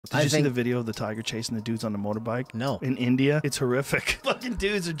Did you see the video of the tiger chasing the dudes on the motorbike? No. In India? It's horrific. Fucking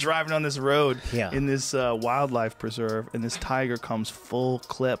dudes are driving on this road in this wildlife preserve, and this tiger comes full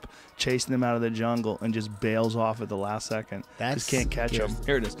clip, chasing them out of the jungle, and just bails off at the last second. Just can't catch them.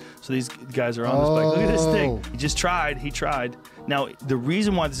 Here it is. So these guys are on this bike. Look at this thing. He just tried. He tried. Now, the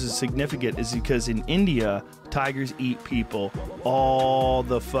reason why this is significant is because in India, tigers eat people all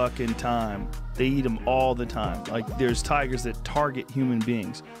the fucking time. They eat them all the time. Like, there's tigers that target human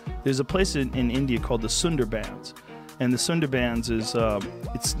beings. There's a place in India called the Sundarbans. And the Sundarbans is,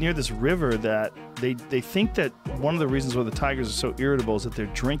 it's near this river that they think that one of the reasons why the tigers are so irritable is that they're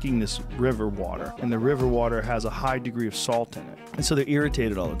drinking this river water. And the river water has a high degree of salt in it. And so they're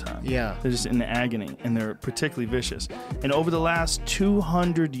irritated all the time. Yeah. They're just in agony, and they're particularly vicious. And over the last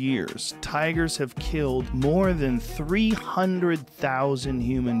 200 years, tigers have killed more than 300,000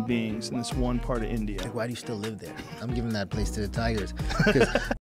 human beings in this one part of India. Like, why do you still live there? I'm giving that place to the tigers.